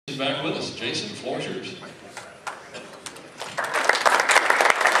back with us. Jason, the floor is yours.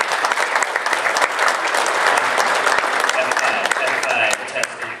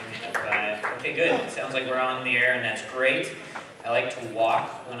 Okay, good. Sounds like we're on the air, and that's great. I like to walk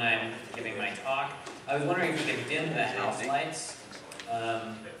when I'm giving my talk. I was wondering if we could dim the house lights,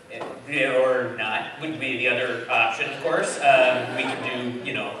 or not. Would be the other option, of course. We could do,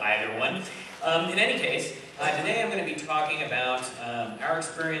 either one. In any case, today I'm going to be talking about our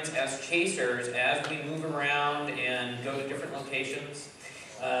experience as chasers as we move around and go to different locations.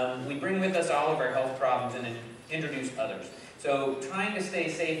 We bring with us all of our health problems and introduce others. So trying to stay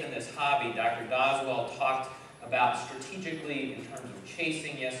safe in this hobby, Dr. Doswell talked about strategically in terms of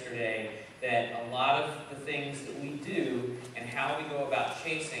chasing yesterday that a lot of the things that we do and how we go about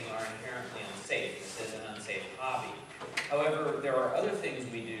chasing are inherently unsafe. This is an unsafe hobby. However, there are other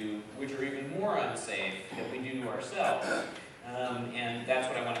things we do which are even more unsafe that we do to ourselves. And that's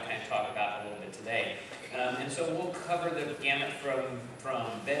what I want to kind of talk about a little bit today. And so we'll cover the gamut from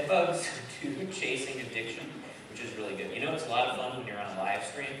bedbugs to chasing addiction, which is really good. It's a lot of fun when you're on a live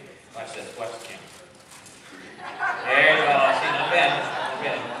stream. Watch this, watch the camera. There you go, see, not bad, not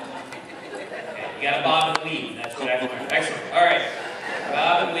bad. Okay, you gotta bob and weave, that's what I've learned. Excellent, all right.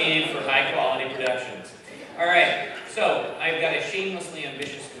 Bob and weave for high quality productions. All right, so I've got a shamelessly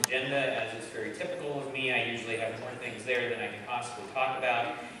ambitious agenda, as is very typical of me. I usually have more things there than I can possibly talk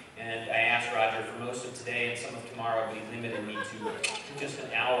about. And I asked Roger for most of today and some of tomorrow, but he limited me to just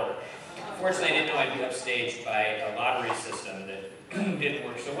an hour. Unfortunately, I didn't know I'd be upstaged by a lottery system that didn't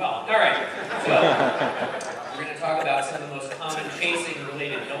work so well. All right, so we're going to talk about some of the most common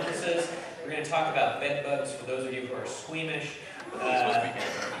chasing-related illnesses. We're going to talk about bedbugs for those of you who are squeamish.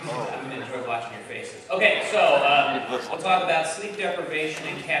 I'm going to enjoy watching your faces. Okay, so we'll talk about sleep deprivation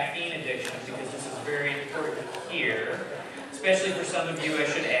and caffeine addiction because this is very important here, especially for some of you, I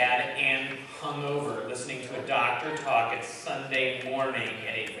should add, and hungover, listening to a doctor talk at Sunday morning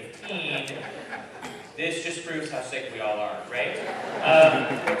at 8:15. This just proves how sick we all are, right?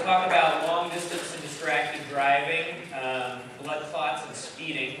 We'll talk about long distance and distracted driving, blood clots and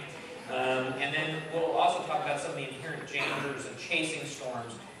speeding, and then we'll also talk about some of the inherent dangers of chasing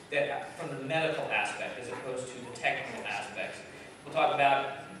storms that, from the medical aspect as opposed to the technical aspects. We'll talk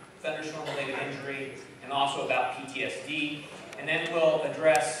about thunderstorm-related injury and also about PTSD. And then we'll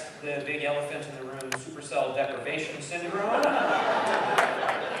address the big elephant in the room, supercell deprivation syndrome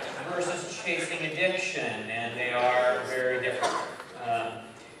versus chasing addiction, and they are very different.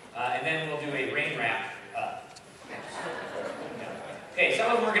 And then we'll do a rain wrap. Okay,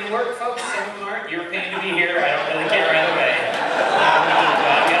 some of them are going to work, folks, some of them aren't. You're paying to be here, I don't really care either way.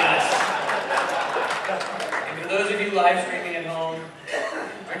 I'll be honest. And for those of you live streaming at home,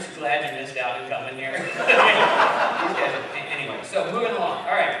 aren't you glad you missed out on coming here? Anyway, so moving along.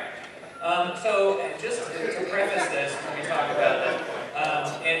 All right. So just to preface this, when we talk about this,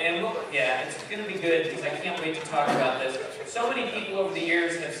 it's going to be good because I can't wait to talk about this. So many people over the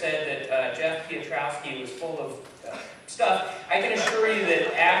years have said that Jeff Piotrowski was full of stuff. I can assure you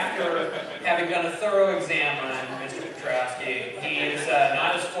that after having done a thorough exam on Mr. Piotrowski, he is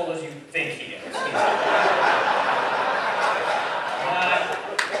not as full as you think he is. He's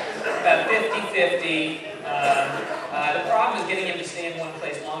about 50-50. The problem is getting him to stay in one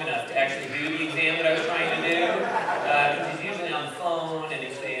place long enough to actually do the exam that I was trying to do. Because he's usually on the phone and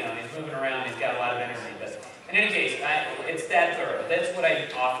he's moving around. He's got a lot of energy. But in any case, it's that thorough. That's what I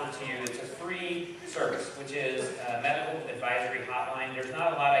offer to you. It's a free service, which is a medical advisory hotline. There's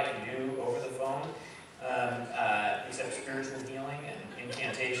not a lot I can do over the phone, except spiritual healing and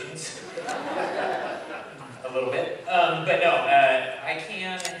incantations. A little bit. But no, I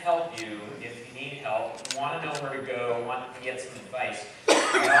can help you if you need help, want to know where to go, want to get some advice. I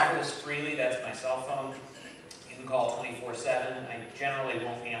offer this freely. That's my cell phone. You can call 24/7. I generally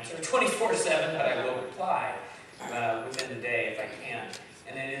won't answer 24/7, but I will reply within the day if I can.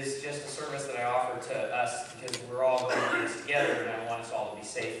 And it is just a service that I offer to us because we're all going to do this together, and I want us all to be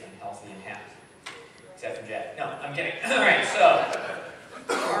safe and healthy and happy. Except for Jack. No, I'm kidding. All right,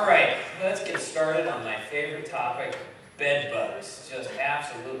 all right, let's get started on my favorite topic, bedbugs. Just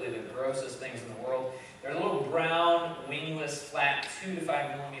absolutely the grossest things in the world. They're little brown, wingless, flat, 2 to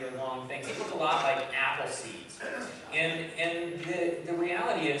 5 millimeter long things. They look a lot like apple seeds. And the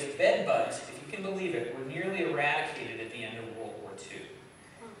reality is, bedbugs, if you can believe it, were nearly eradicated at the end of World War II.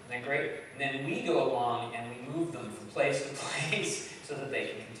 Isn't that great? And then we go along and we move them from place to place so that they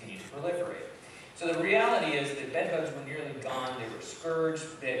can continue to proliferate. So the reality is that bedbugs were nearly gone. They were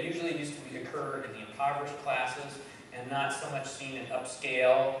scourged. They usually used to occur in the impoverished classes and not so much seen in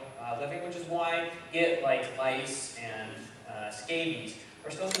upscale living, which is why it, like lice and scabies,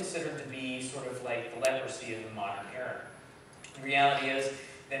 are still considered to be sort of like the leprosy of the modern era. The reality is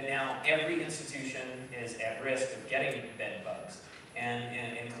that now every institution is at risk of getting bed bugs,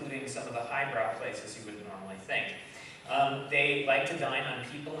 and including some of the highbrow places you would normally think. They like to dine on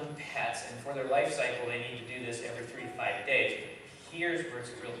people and pets, and for their life cycle, they need to do this every 3 to 5 days. But here's where it's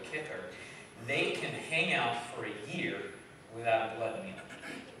a real kicker. They can hang out for a year without a blood meal.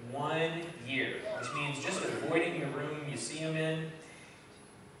 1 year, which means just avoiding the room you see them in,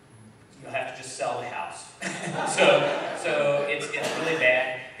 you'll have to just sell the house. so it's really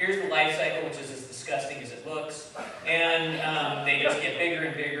bad. Here's the life cycle, which is as disgusting as it looks. And they just get bigger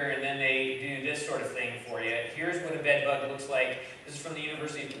and bigger, and then they do this sort of thing for you. Here's what a bed bug looks like. This is from the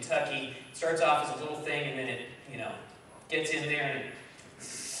University of Kentucky. It starts off as a little thing, and then it, gets in there and it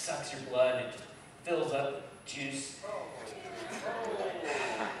sucks your blood, and it just fills up with juice.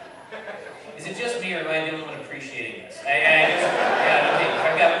 Is it just me, or am I the only one appreciating this?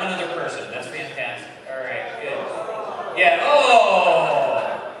 I've got one other person. That's fantastic. All right, good. Yeah,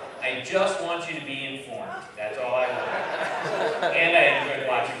 I just want you to be informed. That's all I want. And I enjoyed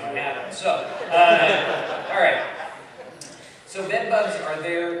watching what happens. So, all right. So bed bugs are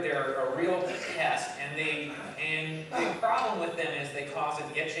there. They're a real pest, and the problem with them is they cause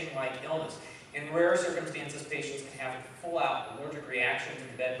an itching-like illness. In rare circumstances, patients can have a full-out allergic reaction to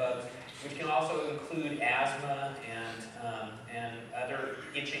the bed bugs, which can also include asthma and other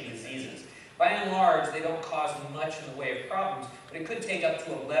itching diseases. By and large, they don't cause much in the way of problems, but it could take up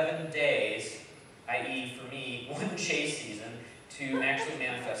to 11 days, i.e. for me, 1 chase season, to actually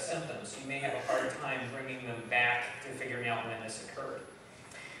manifest symptoms. So you may have a hard time bringing them back to figuring out when this occurred.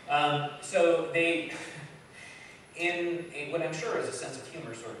 So they, in what I'm sure is a sense of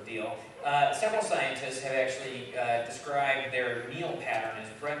humor sort of deal, several scientists have actually described their meal pattern as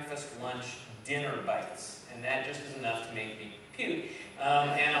breakfast, lunch, dinner bites, and that just is enough to make me puke.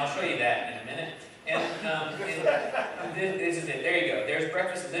 And I'll show you that in a minute. And this is it. There you go. There's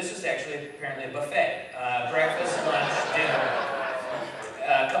breakfast. This is actually apparently a buffet. Breakfast, lunch, dinner.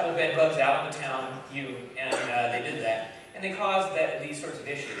 A couple bed bugs out in the town, and they did that. And they caused these sorts of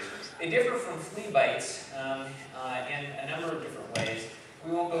issues. They differ from flea bites in a number of different ways.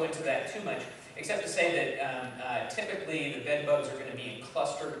 We won't go into that too much, except to say that typically the bed bugs are going to be in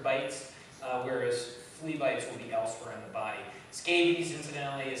clustered bites, whereas flea bites will be elsewhere in the body. Scabies,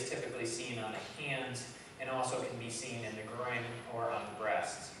 incidentally, is typically seen on the hands and also can be seen in the groin or on the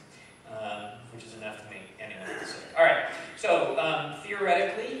breasts, which is enough to make anyone sick. All right, so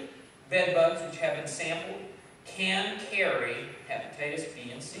theoretically, bed bugs, which have been sampled, can carry hepatitis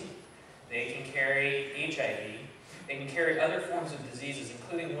B and C. They can carry HIV. They can carry other forms of diseases,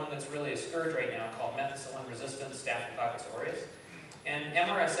 including one that's really a scourge right now called methicillin-resistant Staphylococcus aureus. And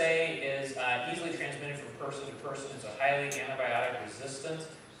MRSA is easily transmitted from person to person. It's a highly antibiotic-resistant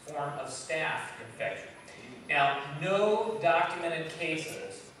form of staph infection. Now, no documented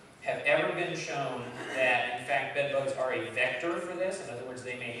cases have ever been shown that, in fact, bed bugs are a vector for this. In other words,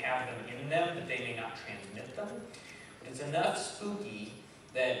 they may have them in them, but they may not transmit them. But it's enough spooky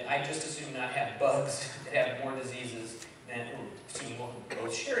that I just assume not have bugs that have more diseases than,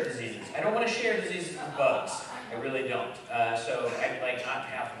 share diseases. I don't want to share diseases with bugs. I really don't. So I'd like not to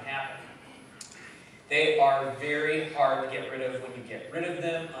have them happen. They are very hard to get rid of. When you get rid of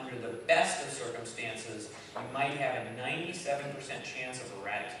them, under the best of circumstances, you might have a 97% chance of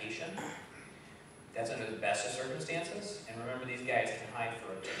eradication. That's under the best of circumstances. And remember, these guys can hide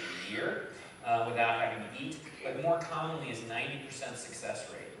for up to a year without having to eat. But more commonly is 90% success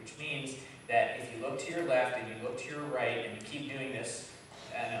rate, which means that if you look to your left and you look to your right and you keep doing this,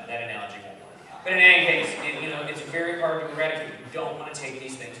 no, that analogy won't work. But in any case, it's very hard to eradicate. You don't want to take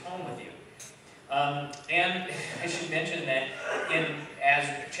these things home with you. And I should mention that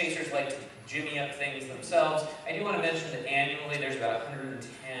as chasers like to jimmy up things themselves, I do want to mention that annually there's about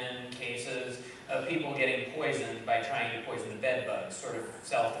 110 cases of people getting poisoned by trying to poison the bed bugs, sort of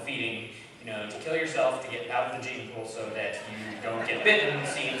self-defeating. To kill yourself to get out of the gene pool so that you don't get bitten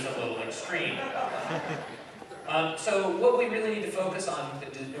seems a little extreme. So what we really need to focus on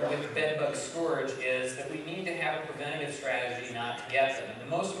with bed bug storage is that we need to have a preventative strategy not to get them. And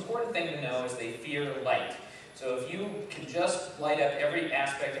the most important thing to know is they fear light. So if you can just light up every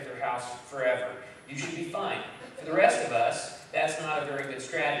aspect of your house forever, you should be fine. For the rest of us, that's not a very good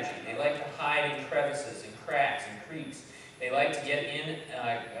strategy. They like to hide in crevices and cracks and creaks. They like to get in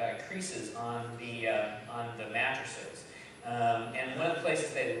creases on the mattresses. And one of the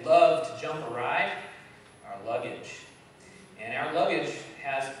places they love to jump a ride, our luggage. And our luggage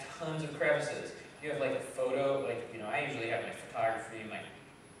has tons of crevices. You have like a photo, I usually have my photography,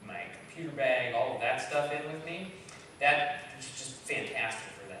 my computer bag, all of that stuff in with me. That is just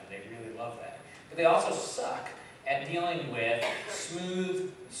fantastic for them. They really love that. But they also suck at dealing with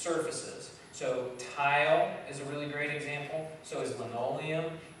smooth surfaces. So tile is a really great example, so is linoleum.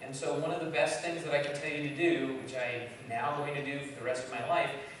 And so one of the best things that I can tell you to do, which I'm now going to do for the rest of my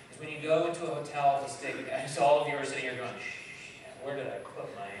life, is when you go into a hotel to stay, so all of you are sitting here going, where did I put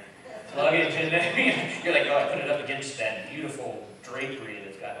my luggage in there? You're like, oh, I put it up against that beautiful drapery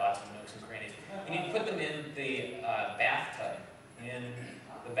that's got lots of nooks and crannies. You need to put them in the bathtub, in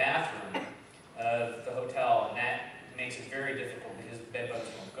the bathroom of the hotel, and that makes it very difficult because the bed bugs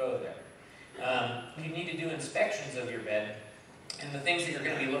won't go there. You need to do inspections of your bed, and the things that you're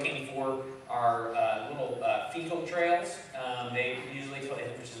going to be looking for are little fecal trails. They usually,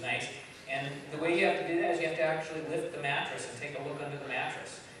 which is nice. And the way you have to do that is you have to actually lift the mattress and take a look under the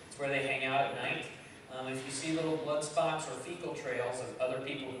mattress. It's where they hang out at night. If you see little blood spots or fecal trails of other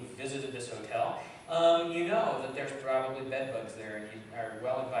people who visited this hotel, you know that there's probably bed bugs there, and you are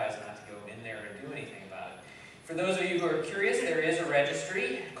well advised not to go in there and do anything about it. For those of you who are curious, there is a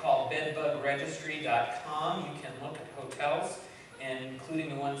registry called bedbugregistry.com. You can look at hotels, and including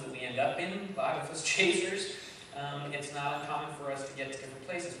the ones that we end up in, a lot of us chasers. It's not uncommon for us to get to different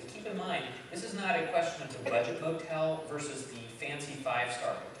places. But keep in mind, this is not a question of the budget motel versus the fancy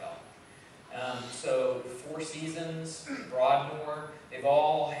five-star hotel. So Four Seasons, Broadmoor, they've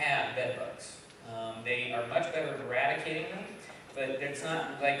all had bed bugs. They are much better at eradicating them, but it's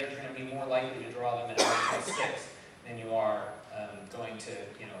not like you're going to be more likely to draw them in a hotel 6 than you are going to,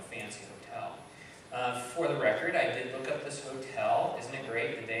 a fancy hotel. For the record, I did look up this hotel. Isn't it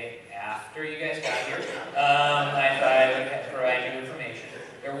great? The day after you guys got here, I thought I would provide you information.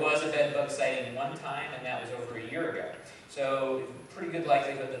 There was a bed bug sighting one time, and that was over a year ago. So pretty good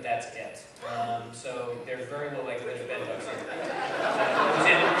likelihood that that's it. So there's very low likelihood of bed bugs here. It was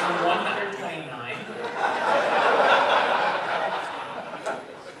in room 129.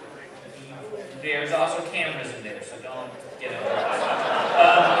 There's also cameras in there, so don't get over it.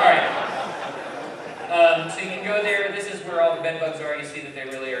 All right. So you can go there. This is where all the bed bugs are. You see that they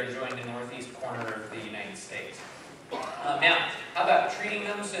really are enjoying the northeast corner of the United States. Now, how about treating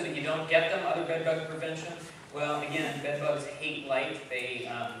them so that you don't get them? Other bed bug prevention? Well, again, bed bugs hate light. They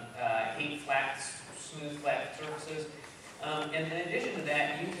hate smooth, flat surfaces. And in addition to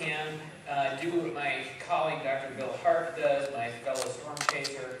that, you can do what my colleague, Dr. Bill Hart, does, my fellow storm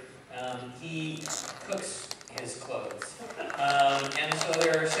chaser. He cooks his clothes. And so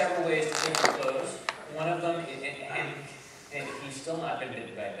there are several ways to cook your clothes. One of them, and he's still not been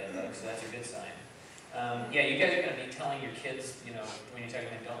bitten by a bed bug, so that's a good sign. Yeah, you guys are going to be telling your kids, when you're talking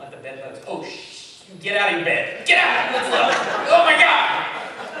about don't let the bed bugs, get out of your bed. Get out! Let's look. Oh my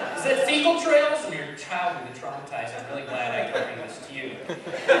God! Is that fecal trails? And your child will be traumatized. I'm really glad I can bring this to you.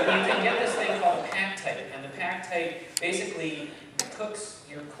 You can get this thing called Pactite, and the Pactite basically cooks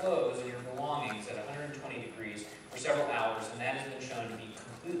your clothes and your belongings at 120 degrees for several hours, and that has been shown to be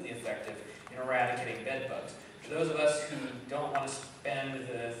completely effective in eradicating bed bugs. For those of us who don't want to spend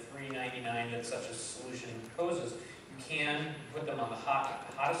the $3.99 that such a solution poses, you can put them on the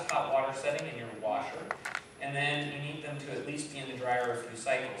hottest hot water setting in your washer, and then you need them to at least be in the dryer a few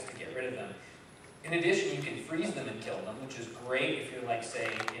cycles to get rid of them. In addition, you can freeze them and kill them, which is great if you're like,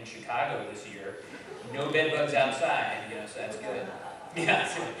 say, in Chicago this year. No bed bugs outside, so that's good. Yeah,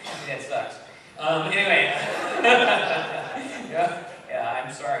 that sucks. Anyway, yeah,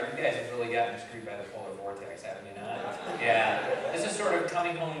 I'm sorry. You guys have really gotten screwed by the polar vortex, haven't you not? Yeah, this is sort of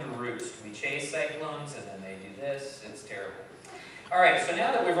coming home to roost. We chase cyclones, and then they do this. It's terrible. All right, so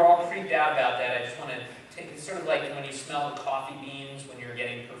now that we've all freaked out about that, I just want to take it sort of like when you smell the coffee beans when you're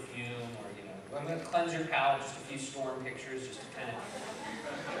getting perfume, or I'm going to cleanse your palate. Just a few storm pictures, just to kind of.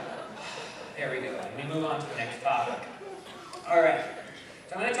 There we go. Let me move on to the next topic. All right.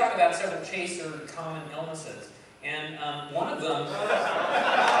 So I'm going to talk about several chaser common illnesses. And one of them...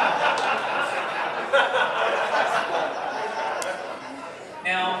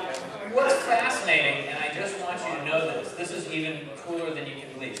 Now, what's fascinating, and I just want you to know this is even cooler than you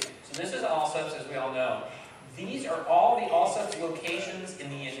can believe. So this is Allsup's, as we all know. These are all the Allsup's locations in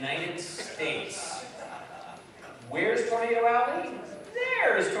the United States. Where's Tornado Alley?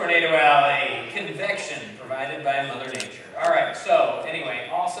 There's Tornado Alley. Convection provided by Mother Nature. All right, so anyway,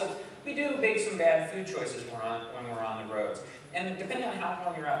 also we do make some bad food choices when we're on the roads. And depending on how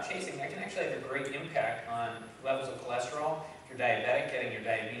long you're out chasing, that can actually have a great impact on levels of cholesterol. If you're diabetic, getting your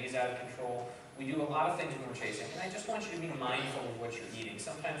diabetes out of control. We do a lot of things when we're chasing, and I just want you to be mindful of what you're eating.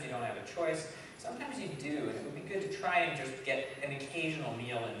 Sometimes you don't have a choice. Sometimes you do, and it would be good to try and just get an occasional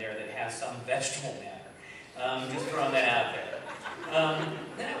meal in there that has some vegetable matter. Just throwing that out there.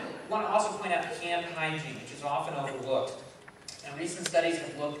 Then I want to also point out hand hygiene, which is often overlooked. Now, recent studies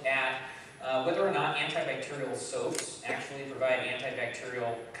have looked at whether or not antibacterial soaps actually provide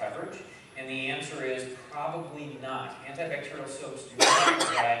antibacterial coverage, and the answer is probably not. Antibacterial soaps do not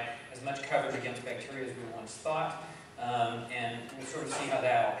provide as much coverage against bacteria as we once thought, and we'll sort of see how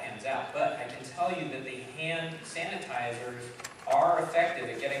that all pans out. But I can tell you that the hand sanitizers are effective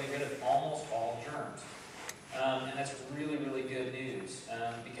at getting rid of almost all germs. And that's really, really good news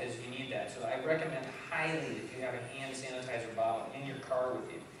because you need that. So I recommend highly that you have a hand sanitizer bottle in your car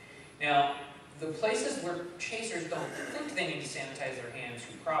with you. Now, the places where chasers don't think they need to sanitize their hands,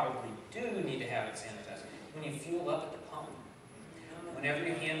 who probably do need to have it sanitized, when you fuel up at the pump, whenever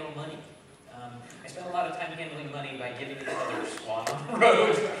you handle money. I spend a lot of time handling money by giving it to others while I'm on the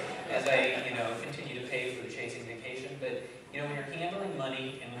road as I, continue to pay for the chasing vacation. But when you're handling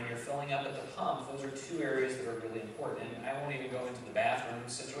money and when you're filling up at the pump, those are two areas that are really important. And I won't even go into the bathroom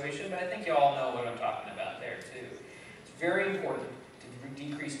situation, but I think you all know what I'm talking about there too. It's very important to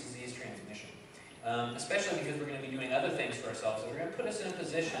decrease disease transmission, especially because we're going to be doing other things for ourselves that are going to put us in a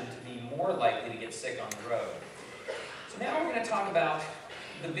position to be more likely to get sick on the road. So now we're going to talk about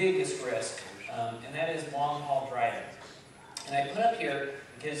the biggest risk, and that is long-haul driving. And I put up here,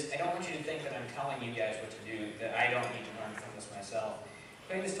 because I don't want you to think that I'm telling you guys what to do, that I don't need to learn from this myself.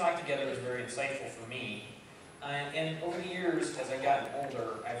 Putting this talk together was very insightful for me. And over the years, as I've gotten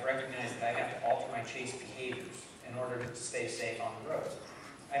older, I've recognized that I have to alter my chase behaviors in order to stay safe on the road.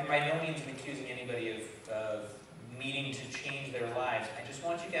 I'm by no means accusing anybody of needing to change their lives. I just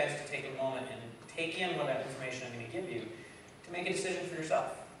want you guys to take a moment and take in what that information I'm going to give you to make a decision for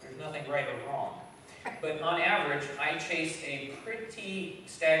yourself. There's nothing right or wrong. But on average, I chase a pretty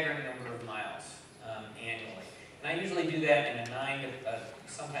staggering number of miles annually. And I usually do that in a 9 to,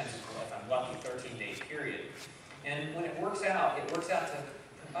 sometimes if I'm lucky, 13-day period. And when it works out to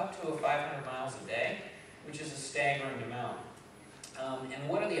up to 500 miles a day, which is a staggering amount. And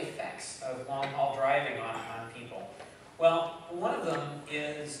what are the effects of long-haul driving on people? Well, one of them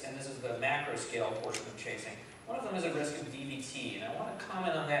is, and this is the macro scale portion of chasing, one of them is a risk of DVT, and I want to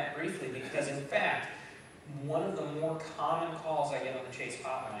comment on that briefly because, in fact, one of the more common calls I get on the Chase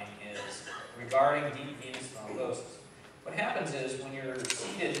hotline is regarding deep venous thrombosis. What happens is when you're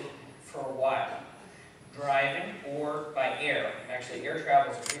seated for a while, driving or by air, actually air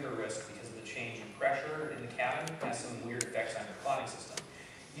travel is a bigger risk because of the change in pressure in the cabin, has some weird effects on your clotting system.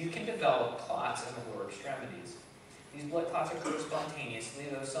 You can develop clots in the lower extremities. These blood clots occur spontaneously,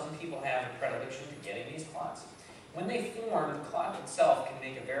 though some people have a predilection to getting these clots. When they form, the clot itself can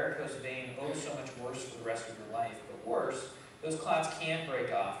make a varicose vein so much worse for the rest of your life. But worse, those clots can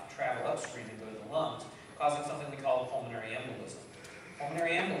break off, travel upstream and go to the lungs, causing something we call pulmonary embolism.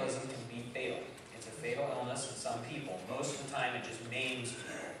 Pulmonary embolism can be fatal. It's a fatal illness in some people. Most of the time it just maims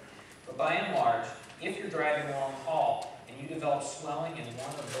people. But by and large, if you're driving long haul and you develop swelling in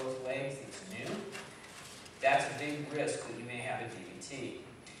one or both legs that's new, that's a big risk that you may have a DVT.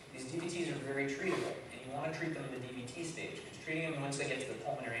 These DVTs are very treatable, and you want to treat them in the DVT stage, because treating them once they get to the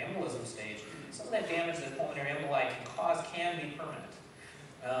pulmonary embolism stage, some of that damage that pulmonary emboli can cause can be permanent.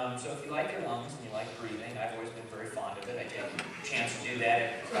 So if you like your lungs and you like breathing, I've always been very fond of it. I take a chance to do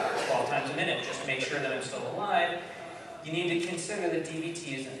that about 12 times a minute just to make sure that I'm still alive. You need to consider that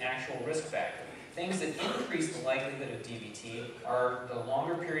DVT is an actual risk factor. Things that increase the likelihood of DVT are the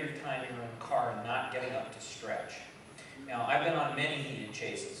longer period of time you're in the car and not getting up to stretch. Now, I've been on many heated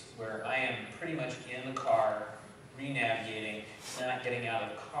chases where I am pretty much in the car, re-navigating, not getting out of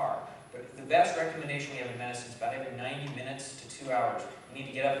the car. But the best recommendation we have in medicine is about every 90 minutes to 2 hours, you need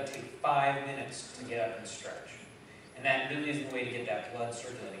to get up and take 5 minutes to get up and stretch. And that really is the way to get that blood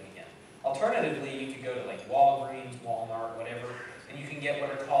circulating again. Alternatively, you could go to like Walgreens, Walmart, whatever, and you can get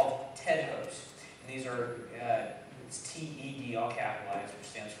what are called TED hooks. And these are, it's TED, all capitalized, which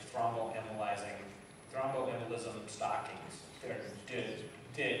stands for thromboembolism stockings. I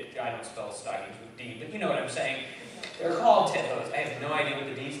don't spell stockings with D, but you know what I'm saying. They're called TED hose. I have no idea what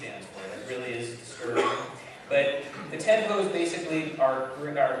the D stands for. That really is disturbing. But the TED hose basically are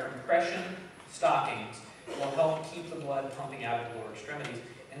compression stockings that will help keep the blood pumping out of the lower extremities,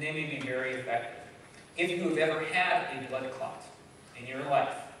 and they may be very effective. If you have ever had a blood clot in your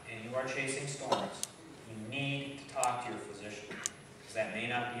life and you are chasing storms, you need to talk to your physician, because that may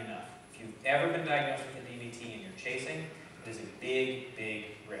not be enough. If you've ever been diagnosed with a DVT and you're chasing, it is a big,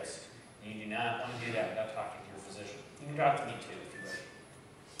 big risk. You do not want to do that without talking to your physician. You can talk to me too, if you would.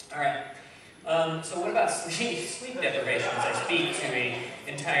 All right. So what about sleep deprivation as I speak to an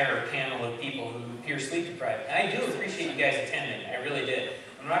entire panel of people who appear sleep deprived? And I do appreciate you guys attending. I really did.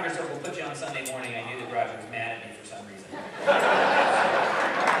 When Roger Circle put you on Sunday morning, I knew that Roger was mad at me for some reason.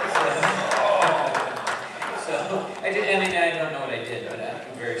 I don't know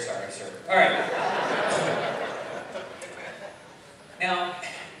sorry, sir. All right. Now,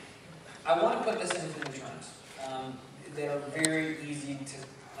 I want to put this into terms that are very easy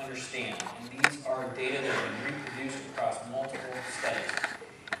to understand, and these are data that have been reproduced across multiple studies.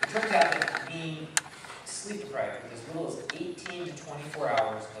 It turns out that being sleep deprived with as little as 18 to 24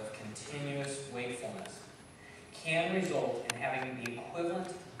 hours of continuous wakefulness can result in having the equivalent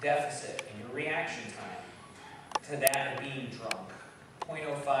deficit in your reaction time to that of being drunk,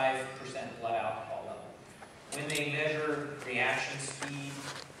 0.05% blood alcohol level. When they measure reaction speed,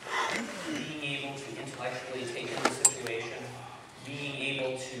 being able to intellectually take in the situation, being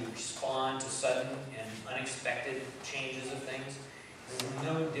able to respond to sudden and unexpected changes of things, is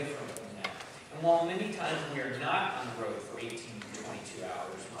no different than that. And while many times we are not on the road for 18 to 22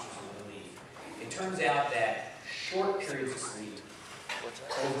 hours, which is a relief, it turns out that short periods of sleep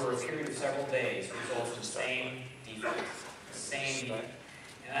over a period of several days results in the same defect.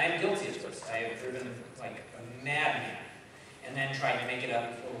 And I am guilty of this. I have driven like a madman and then tried to make it up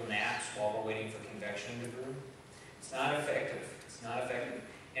with little naps while we're waiting for convection to brew. It's not effective. It's not effective.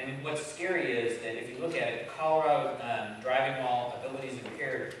 And what's scary is that if you look at it, Colorado driving while abilities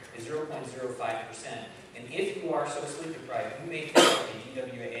impaired is 0.05%. And if you are so sleep deprived, you may take a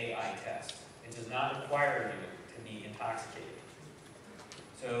DWA eye test. It does not require you to be intoxicated.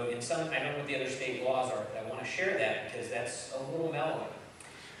 So in some, I don't know what the other state laws are, but I want to share that because that's a little mellowing.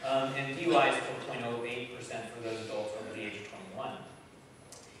 And DUI is 4.08% for those adults over the age of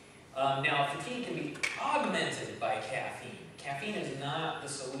 21. Now, fatigue can be augmented by caffeine. Caffeine is not the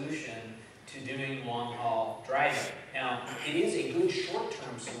solution to doing long-haul driving. Now, it is a good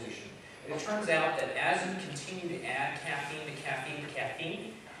short-term solution, but it turns out that as you continue to add caffeine to caffeine to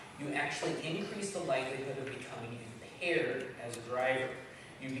caffeine, you actually increase the likelihood of becoming impaired as a driver.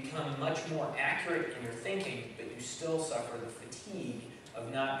 You become much more accurate in your thinking, but you still suffer the fatigue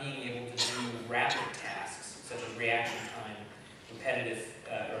of not being able to do rapid tasks, such as reaction time, repetitive,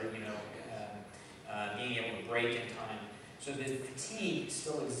 being able to brake in time. So the fatigue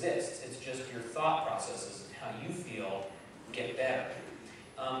still exists. It's just your thought processes and how you feel get better.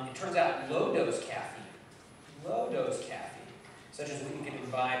 It turns out low-dose caffeine, such as what you can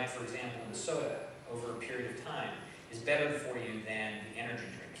imbibe, for example, in the soda over a period of time, is better for you than the energy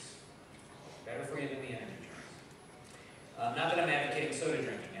drinks. Better for you than the energy drinks. Not that I'm advocating soda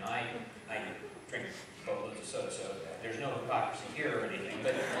drinking. You know, I drink boatloads of soda, so there's no hypocrisy here or anything.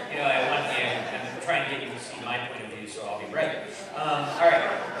 But you know, I'm trying to get you to see my point of view, so I'll be right. All right.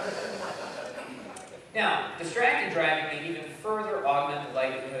 Now, distracted driving may even further augment the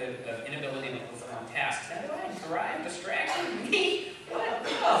likelihood of inability to perform tasks. Now, do I drive distracted? Me? What?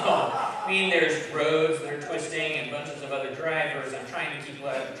 No. I mean, there's roads that are twisting and bunches of other drivers. I'm trying to keep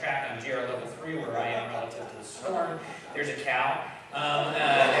track on GR level 3 where I am relative to the storm. There's a cow. There's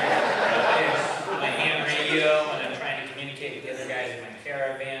my ham radio, and I'm trying to communicate with the other guys in my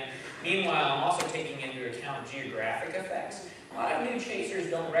caravan. Meanwhile, I'm also taking into account geographic effects. A lot of new chasers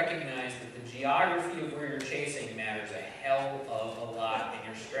don't recognize that the geography of where you're chasing matters a hell of a lot in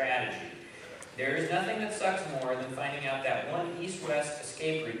your strategy. There is nothing that sucks more than finding out that one east-west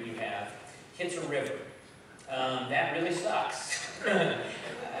escape route you have hits a river. That really sucks.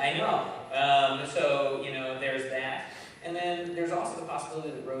 I know. So, you know, there's that. And then there's also the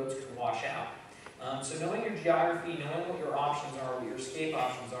possibility that roads could wash out. So knowing your geography, knowing what your options are, what your escape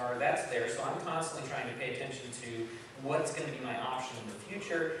options are, that's there. So I'm constantly trying to pay attention to what's going to be my option in the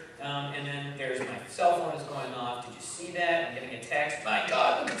future. And then there's my cell phone is going off. Did you see that? I'm getting a text. My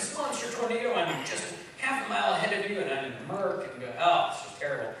God, look at this monster tornado. I'm just half a mile ahead of you, and I'm in a murk. And go, oh, it's just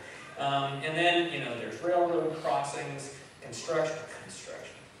terrible. And then, you know, there's railroad crossings, construction.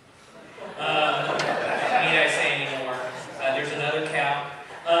 Need I say anymore? There's another cow.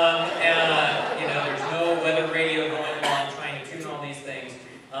 You know, there's no weather radio going along trying to tune all these things.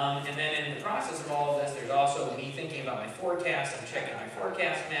 And then in the process of all of this, there's also me thinking about my forecast. I'm checking my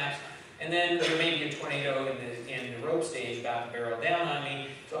forecast maps. And then there may be a tornado in the road stage about to barrel down on me.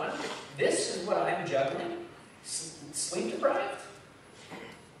 So this is what I'm juggling? Sleep deprived?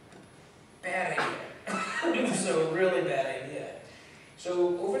 Bad idea. So really bad idea.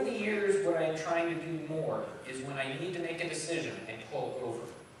 So over the years, what I'm trying to do more is when I need to make a decision, I pull over.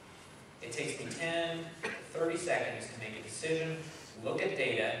 It takes me 10, 30 seconds to make a decision, look at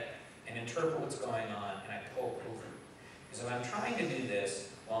data, and interpret what's going on, and I pull over. Because if I'm trying to do this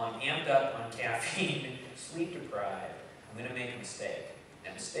while I'm amped up on caffeine, sleep deprived, I'm going to make a mistake.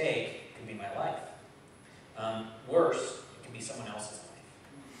 That mistake could be my life. Worse, it could be someone else's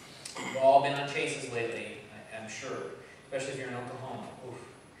life. We've all been on chases lately, I'm sure. Especially if you're in Oklahoma,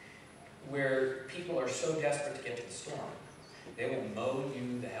 where people are so desperate to get to the storm. They will mow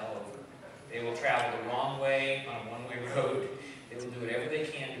you the hell over. They will travel the wrong way on a one-way road. They will do whatever they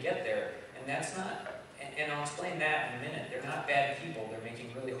can to get there. And that's not, and I'll explain that in a minute. They're not bad people. They're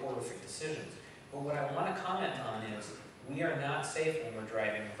making really horrific decisions. But what I want to comment on is we are not safe when we're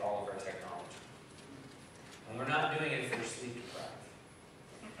driving with all of our technology. And we're not doing it if we're sleep deprived.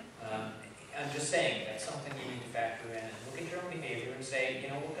 I'm just saying that's something you need to factor in and look at your own behavior and say, you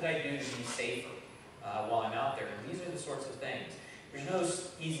know, what could I do to be safer while I'm out there? And these are the sorts of things. There's no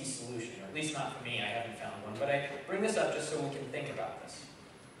easy solution, or at least not for me. I haven't found one. But I bring this up just so we can think about this.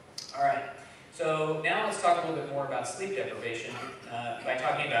 All right. So now let's talk a little bit more about sleep deprivation by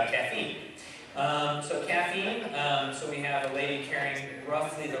talking about caffeine. So caffeine, so we have a lady carrying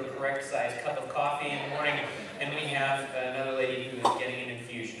roughly the correct size cup of coffee in the morning, and we have another lady who is getting an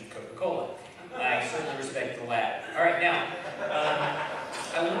infusion of Coca-Cola. I certainly respect the latter. All right, now,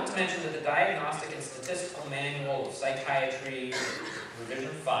 I want to mention that the Diagnostic and Statistical Manual of Psychiatry,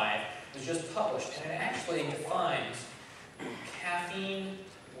 Revision 5, was just published, and it actually defines caffeine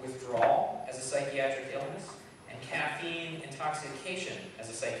withdrawal as a psychiatric illness and caffeine intoxication as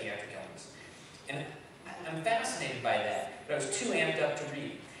a psychiatric illness. And I'm fascinated by that, but I was too amped up to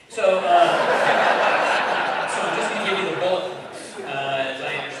read. So, so I'm just going to give you the bullet points as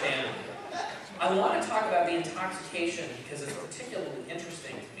I understand them. I want to talk about the intoxication because it's particularly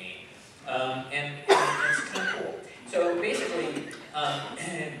interesting to me, and it's kind of cool. So basically,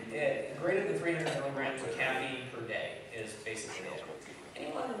 greater than 300 milligrams of caffeine per day is basically it.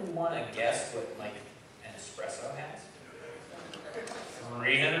 Anyone want to guess what, like, an espresso has?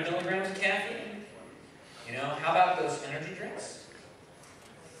 300 milligrams of caffeine. You know, how about those energy drinks?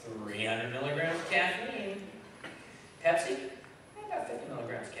 300 milligrams of caffeine. Pepsi? About 50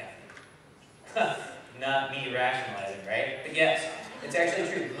 milligrams of caffeine. Not me rationalizing, right? But yes, it's actually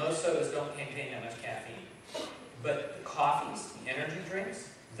true. Most sodas don't contain that much caffeine. But the coffees, the energy drinks,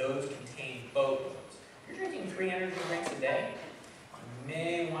 those contain boatloads. If you're drinking 3 energy drinks a day, you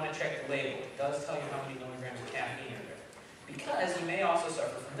may want to check the label. It does tell you how many milligrams of caffeine are there. Because you may also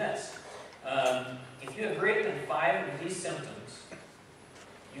suffer from this. If you have greater than 5 of these symptoms,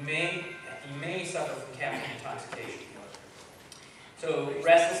 you may suffer from caffeine intoxication. So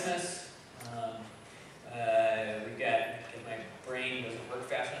restlessness, we've got, my brain doesn't work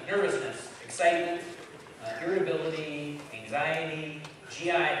fast enough, nervousness, excitement, irritability, anxiety, GI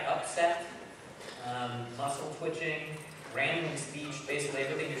upset, muscle twitching, rambling speech, basically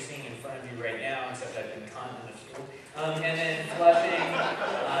everything you're seeing in front of you right now, except I've been continent of school. And then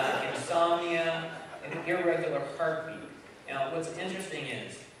flushing, insomnia, and an irregular heartbeat. Now, what's interesting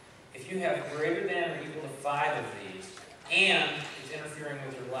is, if you have greater than or equal to 5 of these, and it's interfering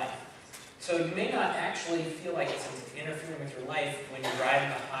with your life. So you may not actually feel like it's interfering with your life when you're riding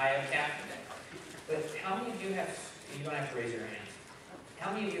the high of caffeine. But how many of you have, you don't have to raise your hands,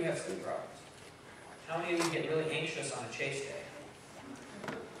 how many of you have sleep problems? How many of you get really anxious on a chase day?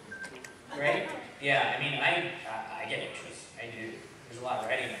 Right? Yeah, I mean, I get anxious. I do. There's a lot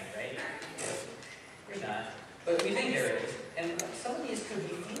riding on it, right? There's not. But we think there is. And some of these could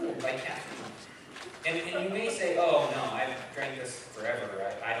be fueled by caffeine. And you may say, oh, no, I've drank this forever.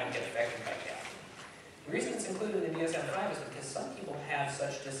 I don't get affected by caffeine. The reason it's included in the DSM-5 is because some people have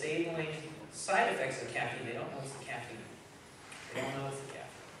such disabling side effects of caffeine, they don't know it's the caffeine. They don't know it's the caffeine.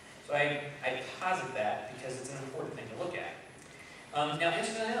 So I posit that because it's an important thing to look at. Now,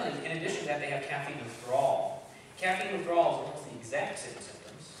 incidentally, in addition to that, they have caffeine withdrawal. Caffeine withdrawal is almost the exact same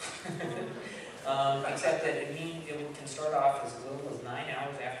symptoms, except that it can start off as little as 9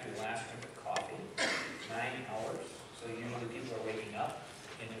 hours after your last drink of coffee. 9 hours. So usually people are waking up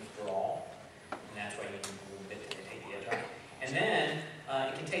in withdrawal, and that's why you need a little bit to take the edge off. And then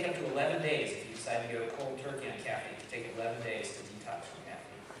it can take up to 11 days if you decide to go cold turkey on caffeine. It can take 11 days to detox from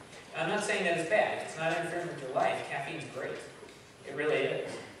caffeine. Now, I'm not saying that it's bad. If it's not interfering with your life, caffeine's great. It really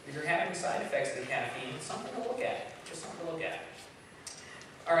is. If you're having side effects of the caffeine, it's something to look at. Just something to look at.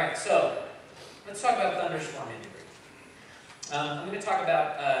 All right, so let's talk about thunderstorm injury. I'm going to talk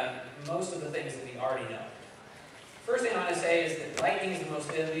about most of the things that we already know. First thing I want to say is that lightning is the most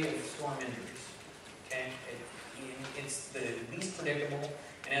deadly of storm injuries. Okay, it's the least predictable,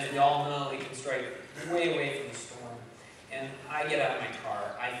 and as we all know, it can strike way away from the storm. And I get out of my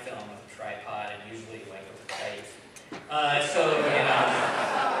car, I film with a tripod, and usually like with a kite. So you know,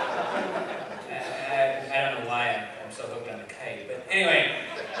 I don't know why I'm so hooked on the kite, but anyway.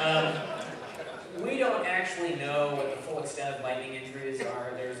 We don't actually know what the full extent of lightning injuries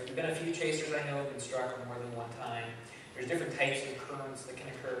are. There's been a few chasers I know have been struck more than one time. There's different types of currents that can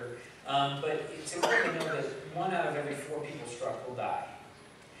occur. But it's important to know that 1 out of every 4 people struck will die.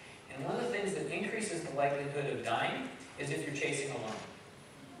 And one of the things that increases the likelihood of dying is if you're chasing alone.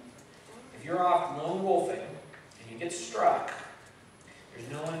 If you're off lone wolfing and you get struck, there's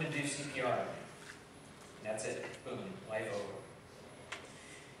no one to do CPR on you. That's it. Boom. Life over.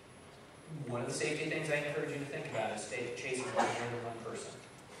 One of the safety things I encourage you to think about is chasing more than one person.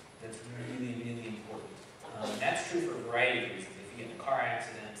 That's really, really important. That's true for a variety of reasons. If you get in a car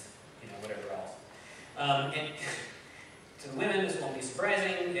accident, whatever else. And to the women, this won't be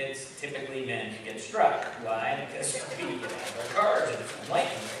surprising. It's typically men who get struck. Why? Because we get out of our cars and it's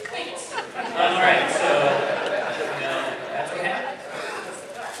lightning plates. All right, so that's what happens.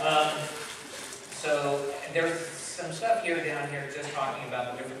 So there's some stuff down here just talking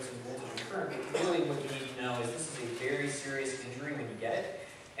about the difference in voltage and current. But really what you need to know is this is a very serious injury when you get it.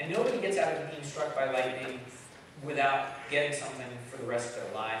 And nobody gets out of being struck by lightning without getting something for the rest of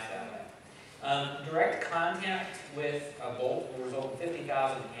their lives that way. Direct contact with a bolt will result in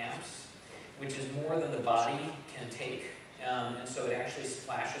 50,000 amps, which is more than the body can take. And so it actually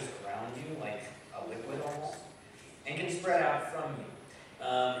splashes around you like a liquid almost, and can spread out from you.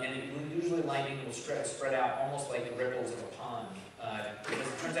 And usually lightning will spread out almost like the ripples of a pond, because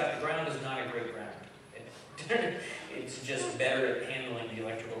it turns out the ground is not a great ground. It's just better at handling the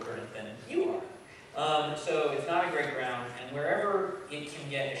electrical current than you are. So it's not a great ground, and wherever it can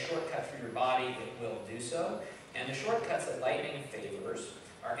get a shortcut through your body, it will do so. And the shortcuts that lightning favors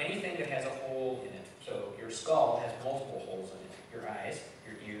are anything that has a hole in it. So your skull has multiple holes in it. Your eyes,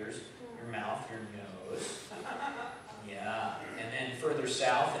 your ears, your mouth, your nose. Yeah, and then further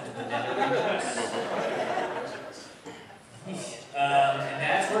south into the nether regions. And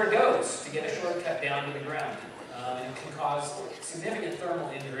that's where it goes, to get a shortcut down to the ground. And it can cause significant thermal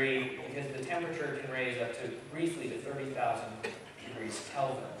injury because the temperature can raise up to briefly to 30,000 degrees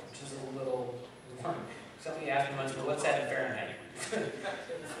Kelvin, which is a little warm. Somebody asked me once, well, what's that in Fahrenheit?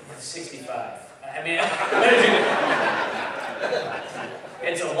 65. I mean,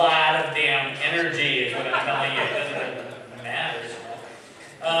 it's a lot of damn energy is what I'm telling you. It doesn't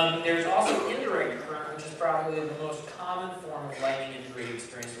matter. There's also indirect current, which is probably the most common form of lightning injury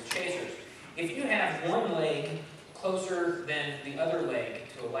experienced with chasers. If you have one leg closer than the other leg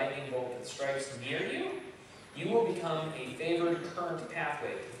to a lightning bolt that strikes near you, you will become a favored current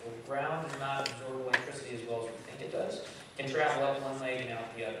pathway. If the ground does not absorb electricity as well as we think it does, it can travel up one leg and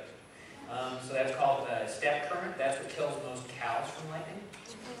out the other. So that's called step current. That's what kills most cows from lightning.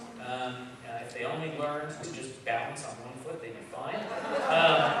 If they only learned to just balance on one foot, they'd be fine.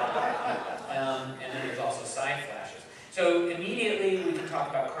 And then there's also side flashes. So immediately we can talk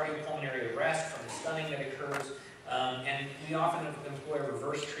about cardiopulmonary arrest from the stunning that occurs. And we often employ a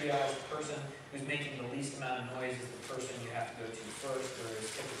reverse triage. The person who's making the least amount of noise is the person you have to go to first,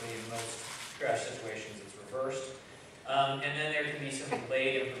 whereas typically in most triage situations it's reversed. And then there can be some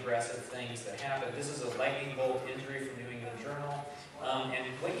delayed and progressive things that happen. This is a lightning bolt injury from New England Journal. And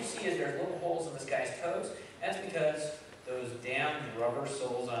what you see is there's little holes in this guy's toes. That's because those damned rubber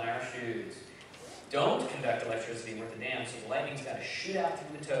soles on our shoes don't conduct electricity worth a damn, so the lightning's got to shoot out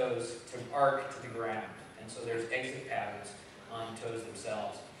through the toes to arc to the ground. And so there's exit patterns on the toes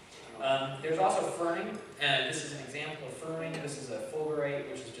themselves. There's also ferning, and this is an example of ferning. This is a fulgurate,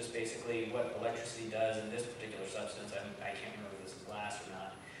 which is just basically what electricity does in this particular substance. I can't remember if this is glass or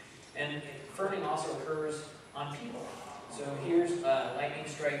not. And ferning also occurs on people. So here's a lightning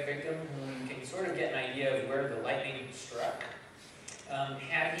strike victim who you can sort of get an idea of where the lightning struck.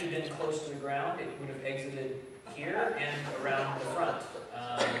 Had he been close to the ground, it would have exited here and around the front.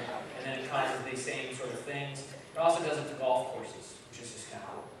 And then it causes these same sort of things. It also does it to golf courses, which is just kind of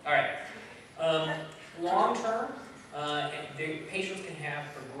cool. All right. Long term, the patients can have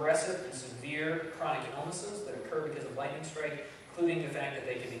progressive and severe chronic illnesses that occur because of lightning strike, including the fact that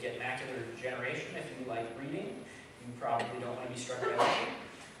they can get macular degeneration if you like reading. You probably don't want to be struck by lightning.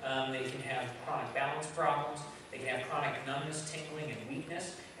 They can have chronic balance problems. They can have chronic numbness, tingling, and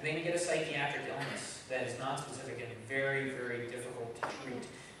weakness. And they can get a psychiatric illness that is non-specific and very, very difficult to treat.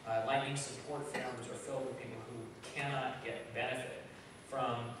 Lightning support forms are filled with people who cannot get benefit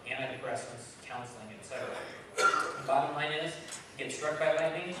from antidepressants, counseling, etc. The bottom line is, you get struck by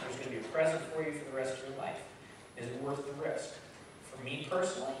lightning, there's going to be a present for you for the rest of your life. Is it worth the risk? For me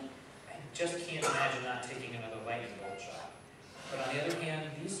personally, I just can't imagine not taking another lightning bolt shot. But on the other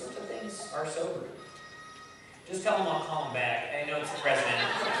hand, these sorts of things are sobering. Just tell them I'll call them back. I know it's the president.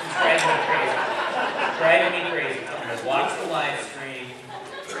 He's driving me crazy. Driving me crazy. Tell them to watch the live stream.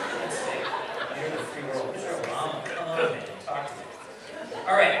 Let's see. You're the free world show. Mom, come on, man. Talk to me.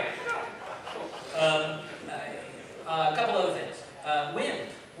 All right. A couple other things. Wind.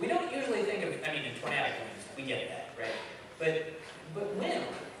 We don't usually think of, in tornadic winds, we get that, right? But wind.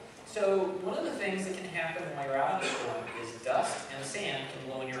 So one of the things that can happen while you're out in the storm is dust and sand can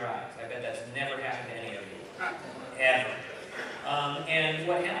blow in your eyes. I bet that's never happened to any of you, ever. And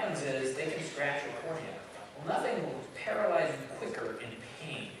what happens is they can scratch your cornea. Well, nothing will paralyze you quicker in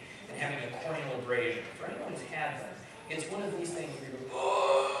pain than having a corneal abrasion. For anyone who's had them, it's one of these things where you go,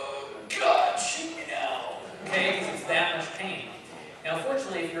 oh, God, shoot me now. Okay, because it's that much pain. Now,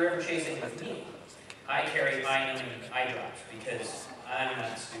 fortunately, if you're ever chasing with me, I carry eye-numbing eye drops because I'm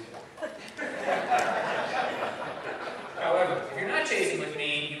not stupid. However, if you're not chasing with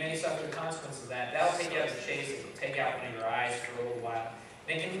me, you may suffer the consequences of that. That'll take you out of the chase. It'll take out one of your eyes for a little while.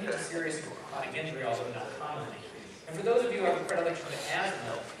 And it can lead to serious chronic injury, although not commonly. And for those of you who have a predilection for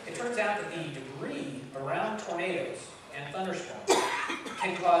asthma, it turns out that the debris around tornadoes and thunderstorms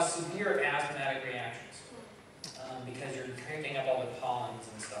can cause severe asthmatic reactions because you're picking up all the pollens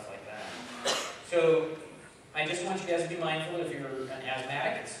and stuff like that. So I just want you guys to be mindful that if you're an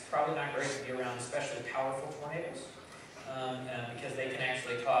asthmatic, it's probably not great to be around especially powerful tornadoes because they can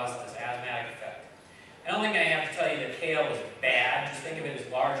actually cause this asthmatic effect. I don't think I have to tell you that hail is bad. Just think of it as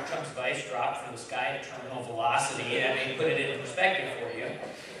large chunks of ice dropped from the sky at terminal velocity. I may put it in perspective for you.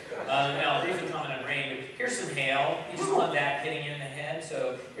 And I'll briefly comment on rain, but here's some hail. You just want that hitting you in the head.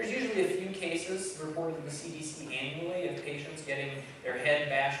 So there's usually a few cases reported to the CDC annually of patients getting their head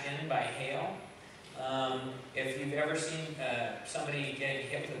bashed in by hail. If you've ever seen somebody getting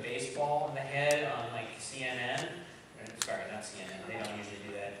hit with a baseball in the head on like CNN, sorry, not CNN, they don't usually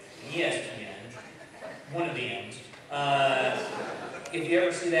do that, ESPN, one of the ends. If you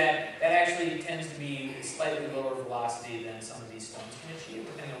ever see that, that actually tends to be slightly lower velocity than some of these stones can achieve,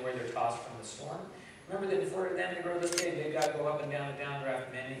 depending on where they're tossed from the storm. Remember that for them to grow this big, they've got to go up and down the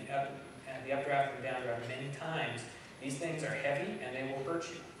downdraft the updraft and downdraft many times. These things are heavy and they will hurt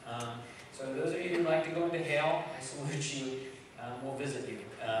you. So those of you who like to go into hail, I salute you. We'll visit you.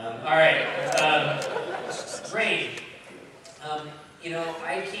 All right. Rain. You know,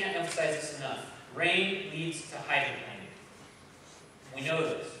 I can't emphasize this enough. Rain leads to hydroplaning. We know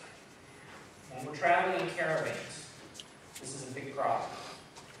this. When we're traveling in caravans, this is a big problem.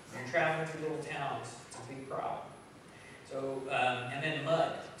 When you're traveling through little towns, it's a big problem. So, and then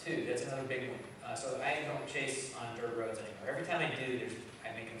mud, too. That's another big one. So I don't chase on dirt roads anymore. Every time I do,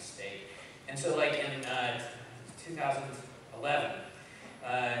 I make a mistake. And so like in 2011,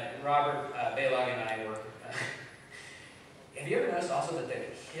 Robert Bailog and I were... have you ever noticed also that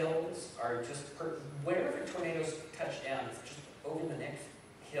the hills are just... wherever tornadoes touch down, it's just over the next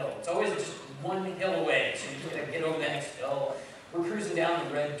hill. It's always just one hill away, so you just gotta get over the next hill. We're cruising down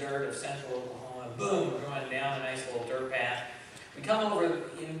the red dirt of central Oklahoma. Boom, we're going down a nice little dirt path. We come over,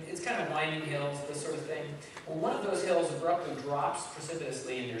 it's kind of winding hills, this sort of thing. Well, one of those hills abruptly drops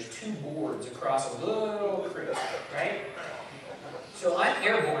precipitously, and there's two boards across a little creek, right? So I'm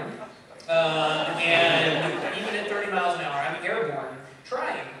airborne, and even at 30 miles an hour, I'm airborne,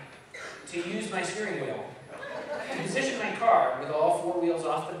 trying to use my steering wheel to position my car with all four wheels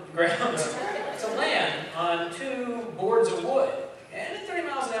off the ground to land on two boards of wood. And at 30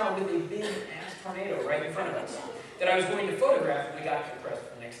 miles an hour with a big ass tornado right in front of us that I was going to photograph when we got to the crest of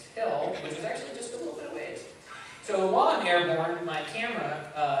the next hill, which was actually just a little bit of ways. So while I'm airborne, my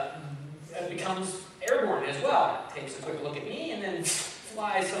camera becomes airborne as well. It takes a quick look at me and then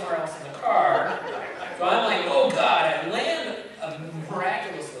flies somewhere else in the car. So I'm like, oh God, I land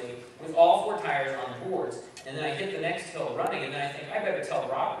miraculously with all four tires on the boards, and then I hit the next hill running, and then I think, I better tell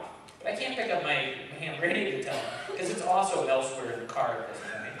Robert. But I can't pick up my ham radio to tell him, because it's also elsewhere in the car at this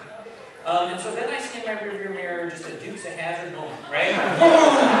point. And so then I see in my rearview mirror just a Dukes of Hazzard moment, right?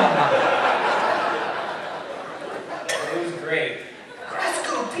 It was great.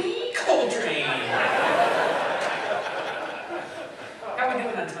 Roscoe P. Coltrane! How are we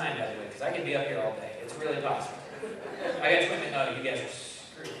doing on time, by the way? Because I could be up here all day. It's really possible. I got 20 minutes. Oh, you guys are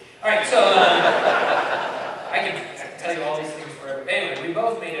screwed. All right, so I can tell you all these things forever. Anyway, we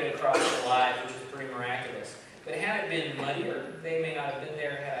both made it across alive, which is pretty miraculous. But had it been muddier, they may not have been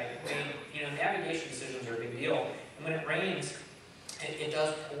there. Had I made, navigation decisions are a big deal. And when it rains, it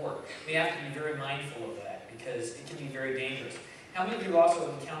does pour. We have to be very mindful of that because it can be very dangerous. How many of you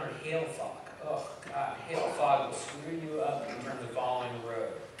also encountered hail fog? Oh, God, hail fog will screw you up in terms of following the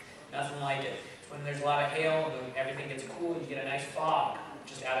road. Nothing like it. It's when there's a lot of hail and everything gets cool, you get a nice fog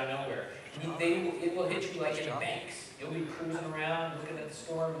just out of nowhere. And it will hit you like in banks. You'll be cruising around, looking at the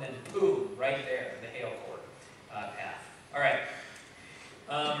storm, and then boom, right there, the hail core path. All right.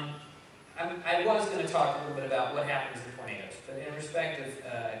 I was going to talk a little bit about what happens in tornadoes, but in respect of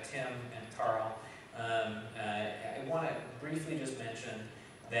Tim and Carl, I want to briefly just mention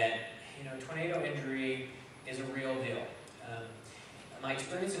that tornado injury is a real deal. my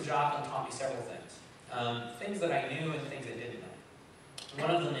experience in Joplin taught me several things. Things that I knew and things I didn't know.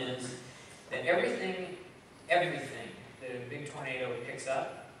 One of them is that everything that a big tornado picks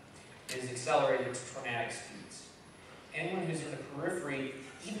up is accelerated to tornadic speeds. Anyone who's in the periphery,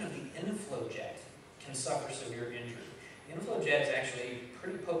 even of the inflow jet, can suffer severe injury. The inflow jet is actually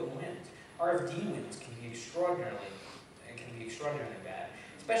pretty potent winds. RFD winds can be extraordinarily bad,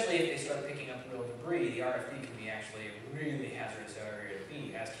 especially if they start picking up real debris. The RFD can be actually a really hazardous area to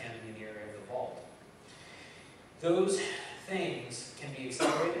be, as can be the area of the vault. Those things can be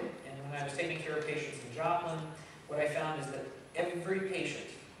accelerated, and when I was taking care of patients in Joplin, what I found is that every patient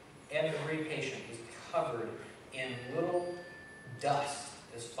was covered in little dust,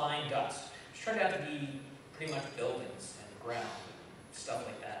 this fine dust, which turned out to be pretty much buildings and ground, stuff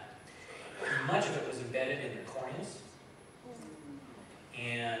like that. Much of it was embedded in their corneas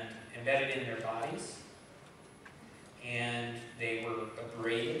and embedded in their bodies, and they were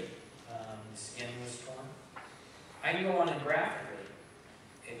abraded. The skin was torn. I can go on and graphically.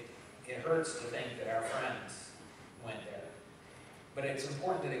 It hurts to think that our friends went there, but it's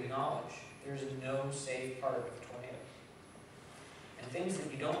important to acknowledge there's no safe part of a tornado. And things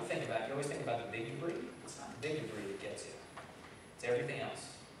that you don't think about, you always think about the big debris. It's not the big debris that gets you. It's everything else.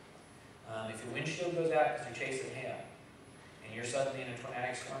 If your windshield goes out because you're chasing hail, and you're suddenly in a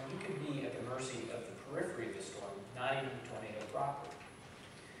tornadic storm, you could be at the mercy of the periphery of the storm, not even the tornado proper.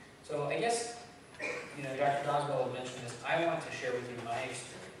 So I guess, Dr. Doswell had mentioned this. I want to share with you my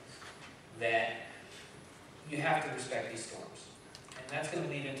experience that you have to respect these storms. And that's going to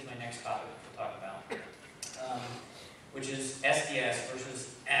lead into my next topic we'll talk about, which is SDS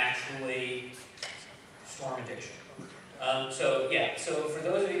versus actually storm addiction. So for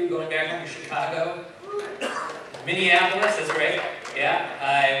those of you going back home to Chicago, Minneapolis, that's right. Yeah,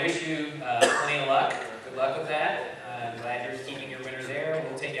 I wish you plenty of luck. Good luck with that. I'm glad you're keeping your winter there.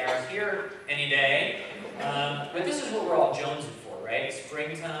 We'll take ours here any day. But this is what we're all jonesing for, right?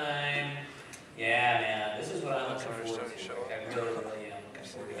 Springtime. Yeah, man, this is what I'm looking forward to. I really am looking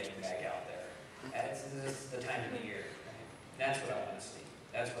forward to getting back out there. This is the time of the year. Right? That's what I want to see.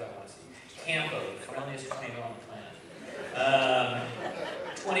 That's what I want to see. Campo, the friendliest tornado on the planet.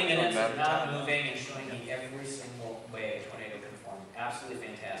 20 minutes of not moving and showing me every single way a tornado can form. Absolutely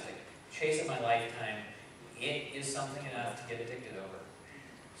fantastic. Chase of my lifetime. It is something enough to get addicted over.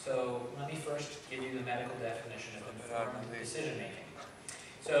 So let me first give you the medical definition of informed decision making.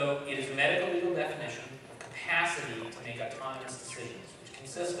 So it is a medical legal definition of capacity to make autonomous decisions, which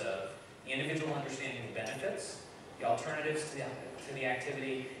consists of the individual understanding the benefits, the alternatives to the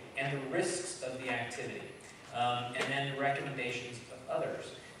activity, and the risks of the activity. And then the recommendations of others.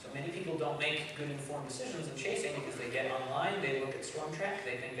 So many people don't make good informed decisions in chasing because they get online, they look at Storm Track,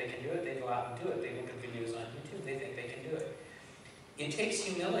 they think they can do it, they go out and do it. They look at videos on YouTube, they think they can do it. It takes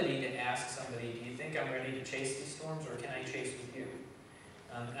humility to ask somebody, do you think I'm ready to chase these storms, or can I chase with you?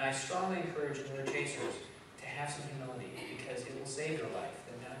 And I strongly encourage newer chasers to have some humility, because it will save your life.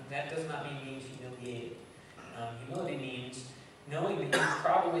 And that does not mean being humiliated. Humility means knowing that you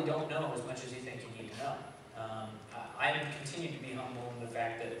probably don't know as much as you think you need to know. I continue to be humble in the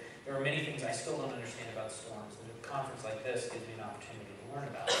fact that there are many things I still don't understand about storms, and a conference like this gives me an opportunity to learn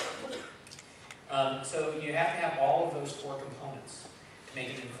about it. So you have to have all of those four components to make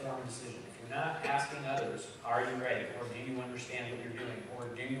an informed decision. If you're not asking others, are you ready, or do you understand what you're doing, or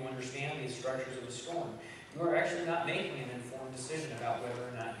do you understand the structures of a storm, you are actually not making an informed decision about whether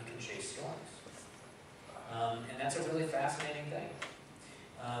or not you can chase storms. And that's a really fascinating thing.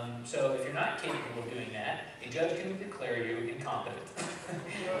 So if you're not capable of doing that, a judge can declare you incompetent.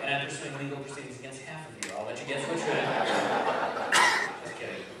 And I'm pursuing legal proceedings against half of you. I'll let you guess which one. Just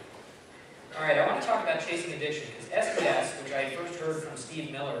kidding. All right, I want to talk about chasing addiction, because SDS, which I first heard from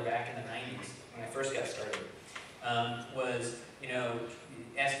Steve Miller back in the 90s when I first got started, was,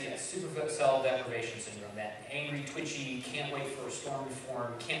 SDS, supercell deprivation syndrome, that angry, twitchy, can't wait for a storm to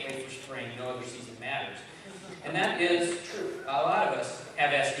form, can't wait for spring, no other season matters. And that is true. A lot of us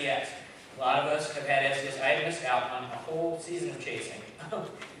have SDS. A lot of us have had SDS. I missed out on a whole season of chasing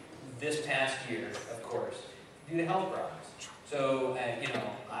this past year, of course, due to health problems. So, I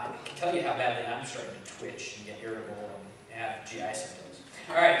can tell you how badly I'm starting to twitch and get irritable and have GI symptoms.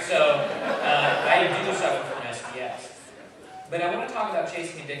 All right, so I do suffer from SDS. But I want to talk about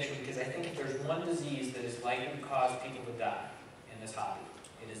chasing addiction because I think if there's one disease that is likely to cause people to die in this hobby,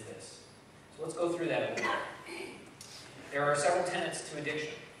 it is this. So let's go through that a little bit. There are several tenets to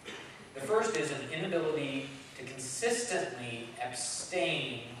addiction. The first is an inability to consistently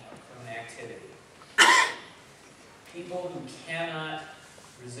abstain from an activity. People who cannot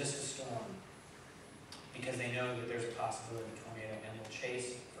resist a storm because they know that there's a possibility of a tornado and will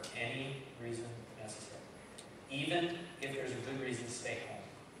chase for any reason necessary, even if there's a good reason to stay home.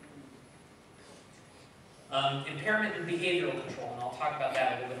 Impairment in behavioral control, and I'll talk about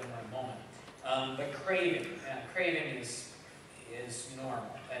that a little bit more in a moment. But craving is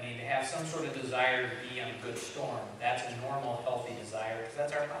normal. I mean, to have some sort of desire to be on a good storm, that's a normal, healthy desire, because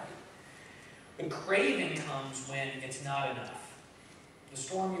that's our body. But craving comes when it's not enough. The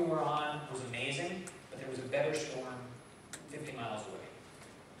storm you were on was amazing, but there was a better storm 50 miles away.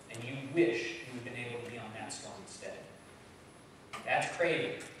 And you wish you had been able to be on that storm instead. That's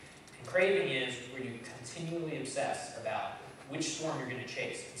craving. And craving is where you continually obsess about which storm you're going to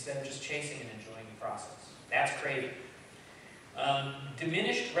chase, instead of just chasing and enjoying the process. That's craving.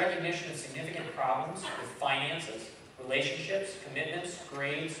 Diminished recognition of significant problems with finances, relationships, commitments,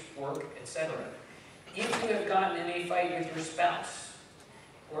 grades, work, etc. If you have gotten in a fight with your spouse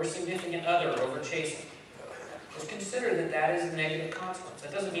or significant other over chasing, just consider that that is a negative consequence.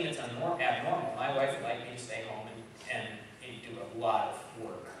 That doesn't mean it's abnormal. My wife would like me to stay home and do a lot of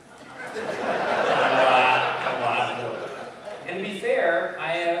work. a lot of work. And to be fair,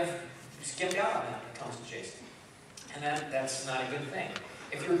 I have skimmed out on that when it comes to chasing. And that's not a good thing.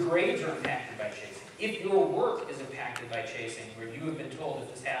 If your grades are impacted by chasing, if your work is impacted by chasing, where you have been told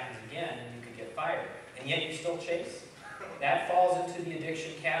if this happens again, you could get fired, and yet you still chase, that falls into the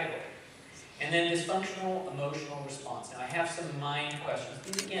addiction category. And then dysfunctional emotional response. Now I have some mind questions.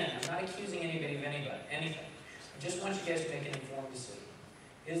 These again, I'm not accusing anybody of anything. I just want you guys to make an informed decision.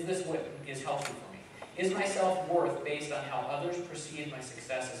 Is this what is healthy for me? Is my self-worth based on how others perceive my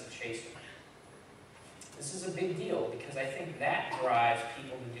success as a chaser? This is a big deal because I think that drives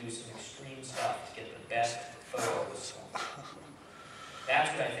people to do some extreme stuff to get the best photo of the storm. That's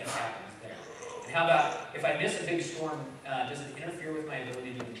what I think happens there. And how about, if I miss a big storm, does it interfere with my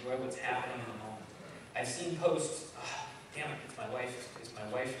ability to enjoy what's happening in the moment? I've seen posts, oh, damn it, it's my wife's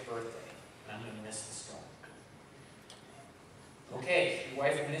birthday, and I'm going to miss the storm. Okay, your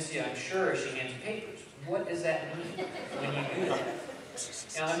wife will miss you, I'm sure, if she hands you papers. What does that mean when you do that?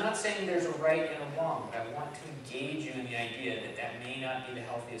 Now, I'm not saying there's a right and a wrong, but I want to engage you in the idea that that may not be the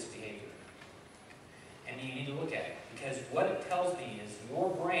healthiest behavior. And you need to look at it, because what it tells me is your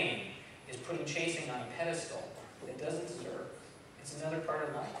brain is putting chasing on a pedestal that it doesn't deserve. It's another part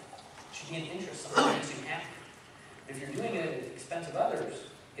of life. It should be an interest, something that makes you happy. If you're doing it at the expense of others,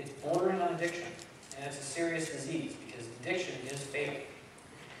 it's bordering on addiction, and it's a serious disease, because addiction is fatal.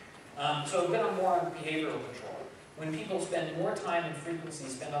 So a bit more on behavioral control. When people spend more time and frequency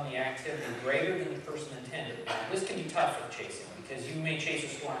spent on the activity greater than the person intended, this can be tough for chasing, because you may chase a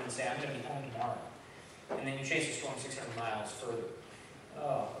storm and say, I'm going to be home tomorrow. And then you chase a storm 600 miles further.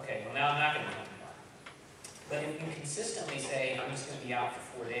 Oh, okay, well now I'm not going to be home tomorrow. But if you consistently say, I'm just going to be out for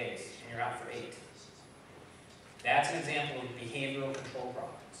 4 days, and you're out for 8, that's an example of behavioral control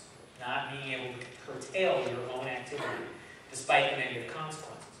problems. Not being able to curtail your own activity, despite the negative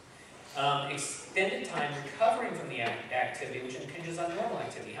consequences. Extended time recovering from the activity, which impinges on normal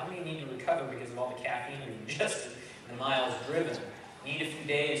activity. How many need to recover because of all the caffeine we've ingested and the miles driven? Need a few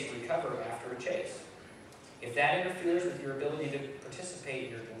days to recover after a chase. If that interferes with your ability to participate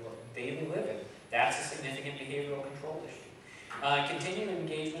in your daily living, that's a significant behavioral control issue. Continued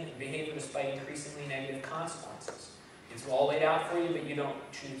engagement in behavior despite increasingly negative consequences. It's all laid out for you, but you don't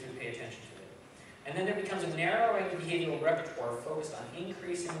choose to pay attention to it. And then there becomes a narrowing behavioral repertoire focused on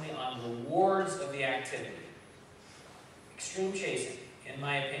increasingly on rewards of the activity. Extreme chasing, in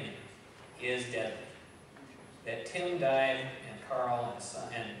my opinion, is deadly. That Tim died, and Carl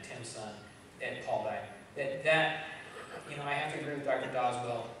and Tim's son, and Paul died. That I have to agree with Dr.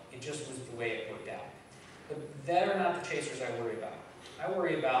 Doswell, it just was the way it worked out. But that are not the chasers I worry about. I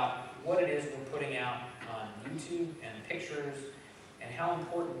worry about what it is we're putting out on YouTube and pictures, and how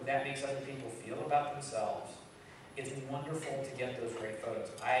important that makes other people feel about themselves. It's wonderful to get those great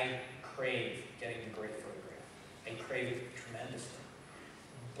photos. I crave getting a great photograph. I crave it tremendously.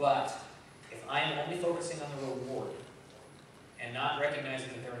 But if I am only focusing on the reward and not recognizing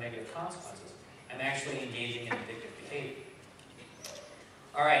that there are negative consequences, I'm actually engaging in addictive behavior.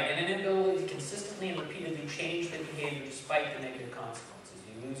 All right, and an inability to consistently and repeatedly change the behavior despite the negative consequences.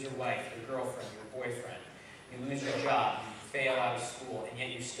 You lose your wife, your girlfriend, your boyfriend. You lose your job. Fail out of school, and yet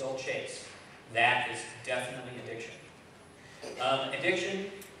you still chase. That is definitely addiction. Addiction,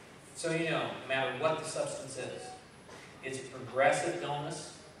 so you know, no matter what the substance is, it's a progressive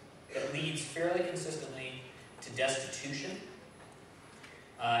illness that leads fairly consistently to destitution,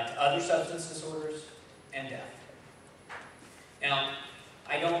 to other substance disorders, and death. Now,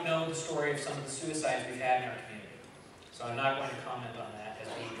 I don't know the story of some of the suicides we've had in our community, so I'm not going to comment on that as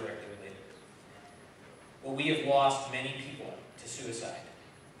being directly related. Well, we have lost many people to suicide,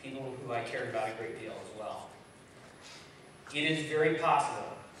 people who I cared about a great deal as well. It is very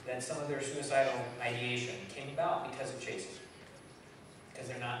possible that some of their suicidal ideation came about because of chasing, because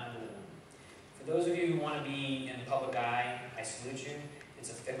they're not number one. For those of you who want to be in the public eye, I salute you. It's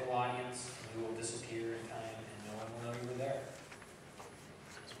a fickle audience. You will disappear in time, and no one will know you were there.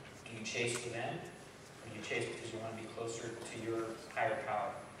 Do you chase for them, or do you chase because you want to be closer to your higher power?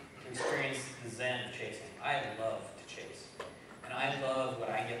 To experience the zen of chasing. I love to chase, and I love what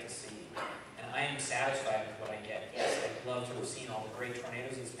I get to see, and I am satisfied with what I get. Yes, I'd love to have seen all the great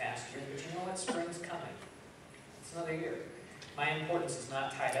tornadoes this past year, but you know what? Spring's coming. It's another year. My importance is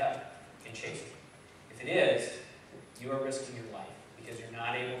not tied up in chasing. If it is, you are risking your life because you're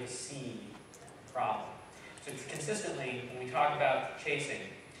not able to see the problem. So consistently, when we talk about chasing,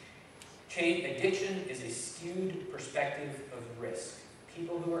 addiction is a skewed perspective of risk.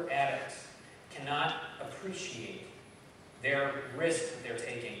 People who are addicts cannot appreciate their risk that they're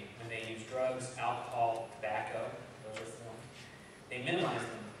taking when they use drugs, alcohol, tobacco, those are forms. They minimize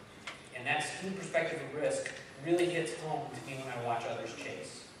them. And that skewed perspective of risk really hits home to me when I watch others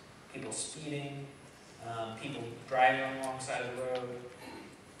chase. People speeding, people driving on the wrong side of the road,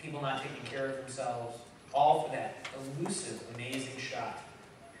 people not taking care of themselves, all for that elusive, amazing shot.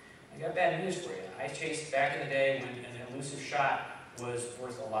 I got bad news for you. I chased back in the day when an elusive shot was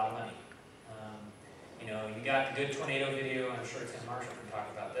worth a lot of money. You know, you got the good tornado video. I'm sure Tim Marshall can talk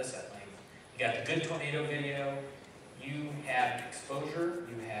about this at length. You got the good tornado video. You had exposure.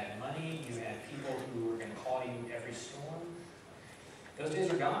 You had money. You had people who were going to call you every storm. Those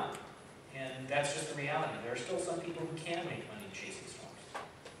days are gone. And that's just the reality. There are still some people who can make money chasing storms.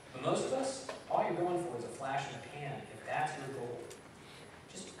 But most of us, all you're going for is a flash in the pan, if that's your goal.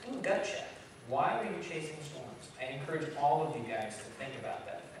 Just do a gut check. Why are you chasing storms? I encourage all of you guys to think about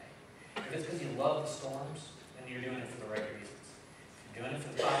that today. If it's because you love the storms, then you're doing it for the right reasons. If you're doing it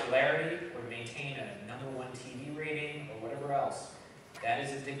for the popularity or to maintain a #1 TV rating or whatever else, that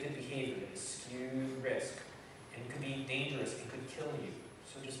is addictive behavior. It is skewed risk. And it could be dangerous. It could kill you.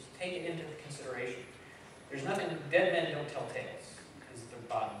 So just take it into consideration. There's nothing, dead men don't tell tales, is the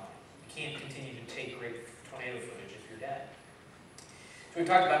bottom line. You can't continue to take great tornado footage if you're dead. So we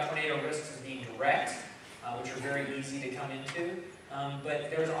talked about tornado risks as being direct, which are very easy to come into.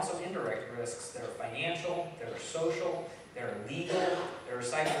 But there's also indirect risks that are financial, that are social, that are legal, that are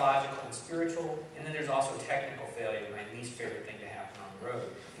psychological and spiritual, and then there's also technical failure, my least favorite thing to happen on the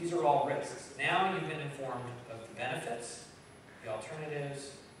road. These are all risks. Now you've been informed of the benefits, the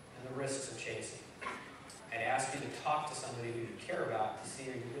alternatives, and the risks of chasing. I'd ask you to talk to somebody who you care about to see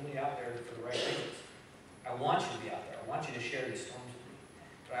are you really out there for the right reasons. I want you to be out there. I want you to share these storms with me.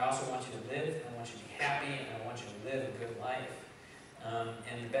 But I also want you to live, and I want you to be happy, and I want you to live a good life.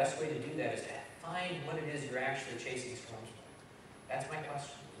 And the best way to do that is to find what it is you're actually chasing storms for. That's my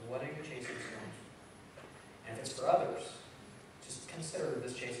question. What are you chasing storms for? And if it's for others, just consider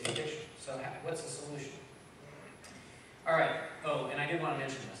this chasing addiction. So what's the solution? All right. Oh, and I did want to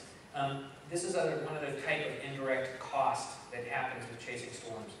mention this. This is one of the type of indirect cost that happens with chasing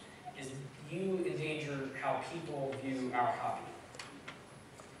storms, is you endanger how people view our hobby.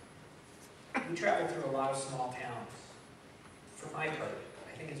 We travel through a lot of small towns. For my part,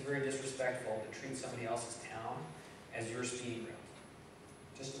 I think it's very disrespectful to treat somebody else's town as your speed ground.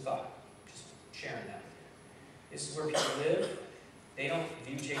 Just a thought. Just sharing that with you. This is where people live. They don't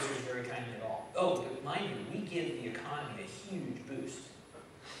view chasers very kindly at all. Oh, but mind you, we give the economy a huge boost.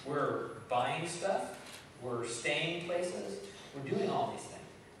 We're buying stuff. We're staying places. We're doing all these things.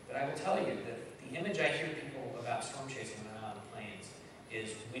 But I will tell you that the image I hear people about storm chasing when I'm out on the plains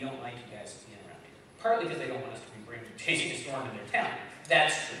is, we don't like you guys being around here. Partly because they don't want us to be chasing a storm in their town.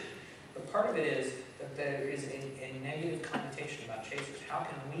 That's true. But part of it is that there is a negative connotation about chasers. How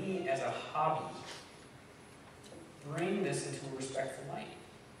can we, as a hobby, bring this into a respectful light?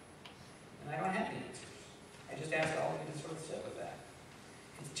 And I don't have any answers. I just ask all of you to sort of sit with that.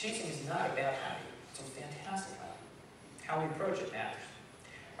 Chasing is not a bad hobby. It's a fantastic hobby. How we approach it matters.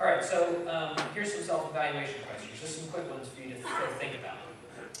 All right, so here's some self-evaluation questions. Just some quick ones for you to think about.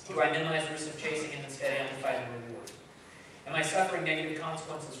 Do I minimize the risk of chasing and instead amplify the reward? Am I suffering negative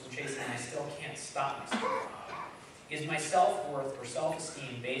consequences from chasing and I still can't stop myself? Is my self-worth or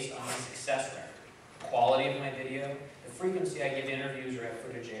self-esteem based on my success rate? The quality of my video, the frequency I give interviews or have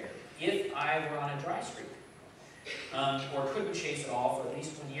footage aired? If I were on a dry streak, or couldn't chase at all for at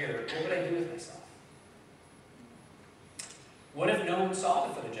least 1 year, what would I do with myself? What if no one saw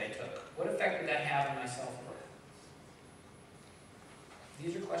the footage I took? What effect would that have on my self-worth?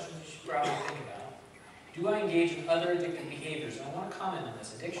 These are questions you should probably think about. Do I engage in other addictive behaviors? And I want to comment on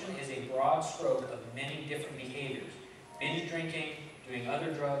this. Addiction is a broad stroke of many different behaviors. Binge drinking, doing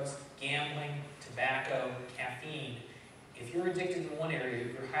other drugs, gambling, tobacco, caffeine. If you're addicted in one area,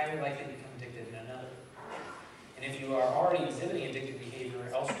 you're highly likely to become addicted in another. And if you are already exhibiting addictive behavior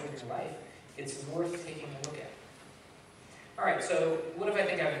elsewhere in your life, it's worth taking a look at. All right, so what if I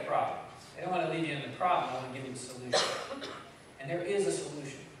think I have a problem? I don't want to leave you in the problem, I want to give you the solution. And there is a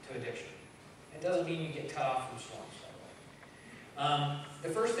solution to addiction. It doesn't mean you get cut off from storms, by the way. The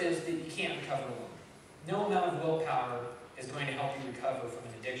first is that you can't recover alone. No amount of willpower is going to help you recover from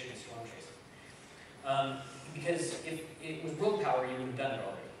an addiction to storm chasing. Because if it was willpower, you would have done it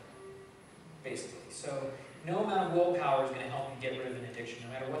already, basically. So no amount of willpower is going to help you get rid of an addiction, no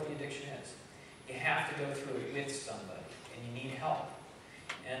matter what the addiction is. You have to go through it with somebody, and you need help.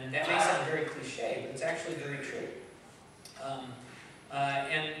 And that may sound very cliche, but it's actually very true. And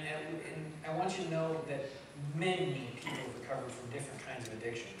I want you to know that many people have recovered from different kinds of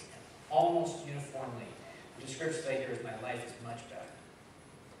addictions. And almost uniformly, the description I hear is my life is much better.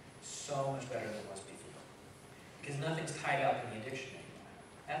 So much better than it was before. Because nothing's tied up in the addiction anymore.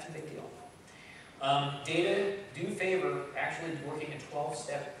 That's a big deal. Data do favor actually working a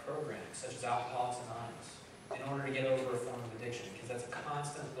 12-step program, such as Alcoholics Anonymous, in order to get over a form of addiction, because that's a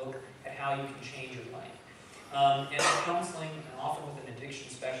constant look at how you can change your life. And counseling, and often with an addiction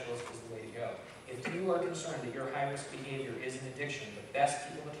specialist, is the way to go. If you are concerned that your high-risk behavior is an addiction, the best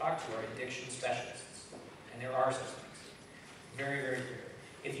people to talk to are addiction specialists. And there are such things. Very, very clear.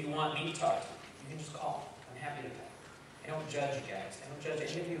 If you want me to talk to you, you can just call. I'm happy to talk. I don't judge you guys. I don't judge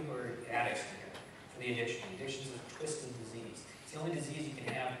any of you who are addicts in here for the addiction. Addiction is a twisted disease. It's the only disease you can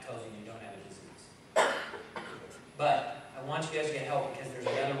have that tells you you don't have a disease. But I want you guys to get help because there's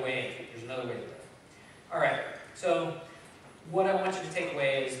another way. There's another way to live. All right. So what I want you to take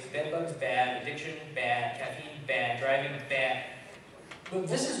away is bedbugs bad, addiction bad, caffeine bad, driving bad. But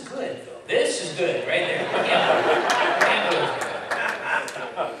this is good, though. This is good right there.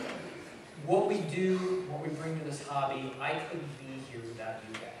 What we do, what we bring to this hobby, I couldn't be here without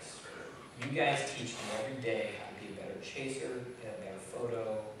you guys. You guys teach me every day how to be a better chaser, get a better photo,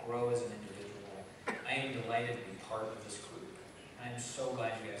 grow as an individual. I am delighted to be part of this group. I am so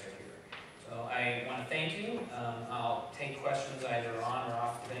glad you guys are here. So I want to thank you. I'll take questions either on or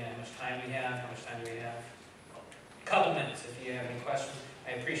off, depending on how much time we have. How much time do we have? A couple minutes if you have any questions.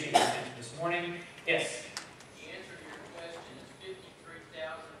 I appreciate your attention this morning. Yes? The answer to your question is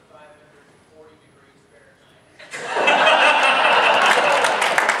 53,540 degrees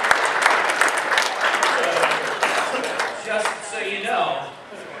Fahrenheit. Just so you know,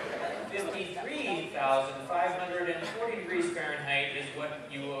 53,540 degrees Fahrenheit is what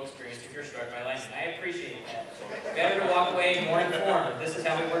you will experience if you're struck by lightning. I appreciate that. Better to walk away more informed. This is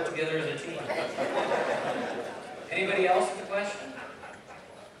how we work together as a team. Anybody else with a question?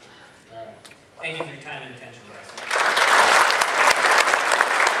 All right. Thank you for your time and attention, guys.